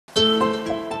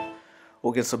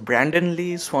Okay, so Brandon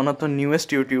Li is one of the newest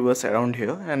YouTubers around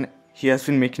here, and he has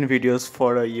been making videos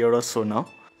for a year or so now.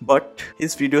 But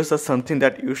his videos are something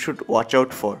that you should watch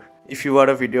out for if you are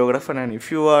a videographer, and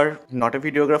if you are not a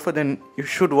videographer, then you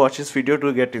should watch his video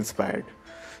to get inspired.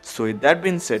 So with that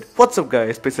being said, what's up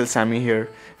guys, Special Sammy here,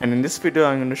 and in this video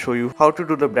I'm going to show you how to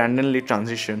do the Brandon Li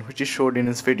transition which is showed in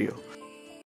his video.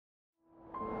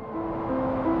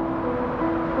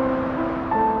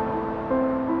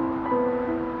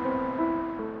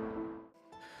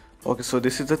 Okay, so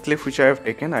this is the clip which I have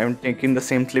taken. I am taking the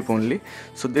same clip only.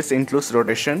 So this includes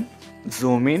rotation,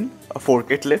 zoom in, a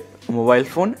 4K clip, a mobile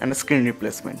phone and a screen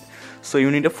replacement. So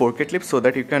you need a 4K clip so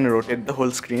that you can rotate the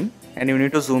whole screen, and you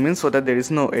need to zoom in so that there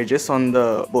is no edges on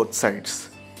the both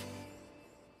sides.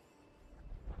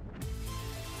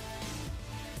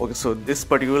 Okay, so this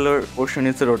particular portion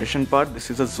is the rotation part, this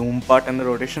is the zoom part and the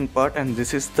rotation part, and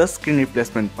this is the screen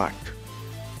replacement part.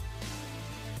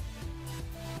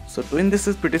 So doing this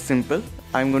is pretty simple.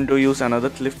 I'm going to use another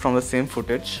clip from the same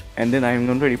footage and then I'm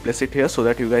going to replace it here so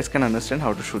that you guys can understand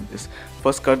how to shoot this.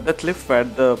 First cut the clip where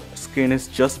the screen is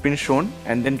just been shown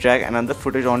and then drag another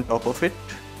footage on top of it.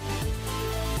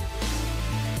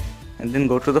 And then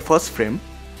go to the first frame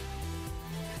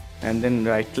and then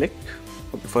right click.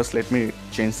 Okay, first let me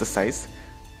change the size.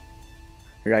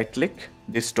 Right click,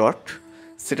 distort,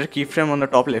 set a keyframe on the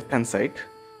top left hand side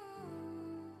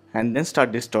and then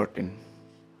start distorting.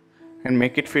 And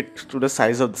make it fit to the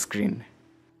size of the screen.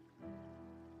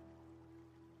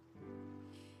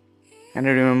 And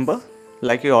remember,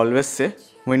 like I always say,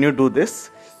 when you do this,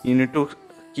 you need to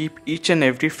keep each and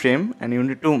every frame, and you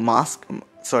need to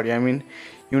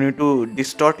you need to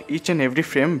distort each and every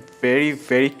frame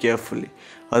very carefully.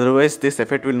 Otherwise this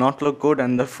effect will not look good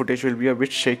and the footage will be a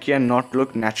bit shaky and not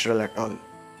look natural at all.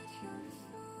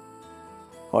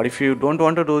 Or if you don't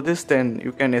want to do this, then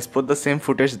you can export the same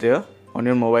footage there on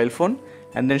your mobile phone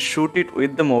and then shoot it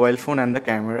with the mobile phone and the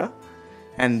camera,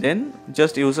 and then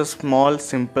just use a small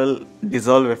simple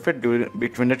dissolve effect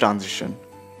between the transition.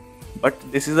 But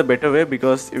this is a better way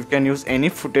because you can use any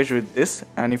footage with this,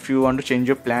 and if you want to change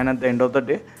your plan at the end of the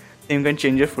day, then you can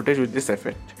change your footage with this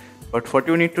effect. But what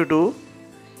you need to do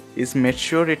is make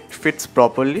sure it fits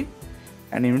properly,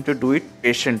 and you need to do it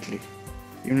patiently.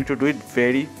 You need to do it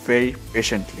very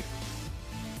patiently.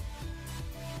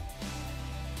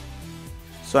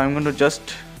 So I'm going to just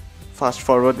fast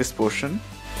forward this portion.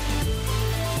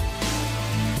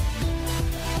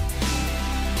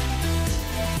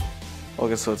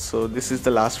 Okay, so this is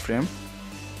the last frame.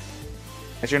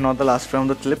 Actually not the last frame of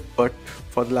the clip, but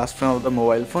for the last frame of the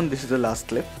mobile phone, this is the last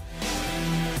clip.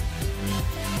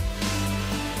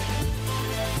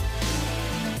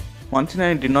 One thing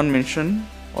I did not mention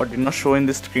or did not show in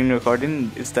this screen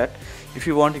recording is that if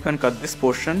you want, you can cut this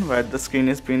portion where the screen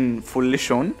has been fully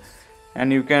shown,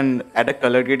 and you can add a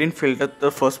color grading filter to the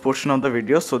first portion of the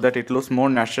video so that it looks more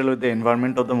natural with the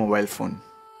environment of the mobile phone.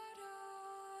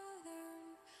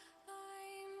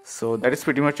 So that is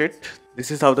pretty much it.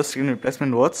 This is how the screen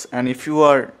replacement works, and if you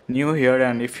are new here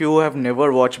and if you have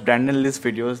never watched Brandon Li's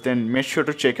videos, then make sure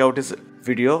to check out his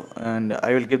video, and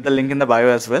I will give the link in the bio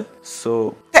as well.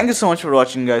 So thank you so much for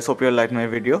watching guys, hope you liked my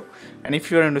video, and if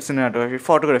you are into cinematography,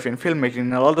 photography and filmmaking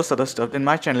and all those other stuff, then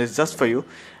my channel is just for you.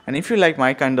 And if you like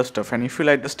my kind of stuff and if you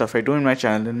like the stuff I do in my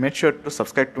channel, then make sure to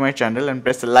subscribe to my channel and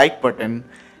press the like button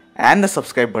and the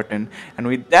subscribe button. And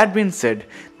with that being said,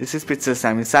 this is Special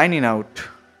Sammy signing out.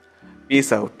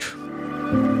 Peace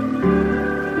out.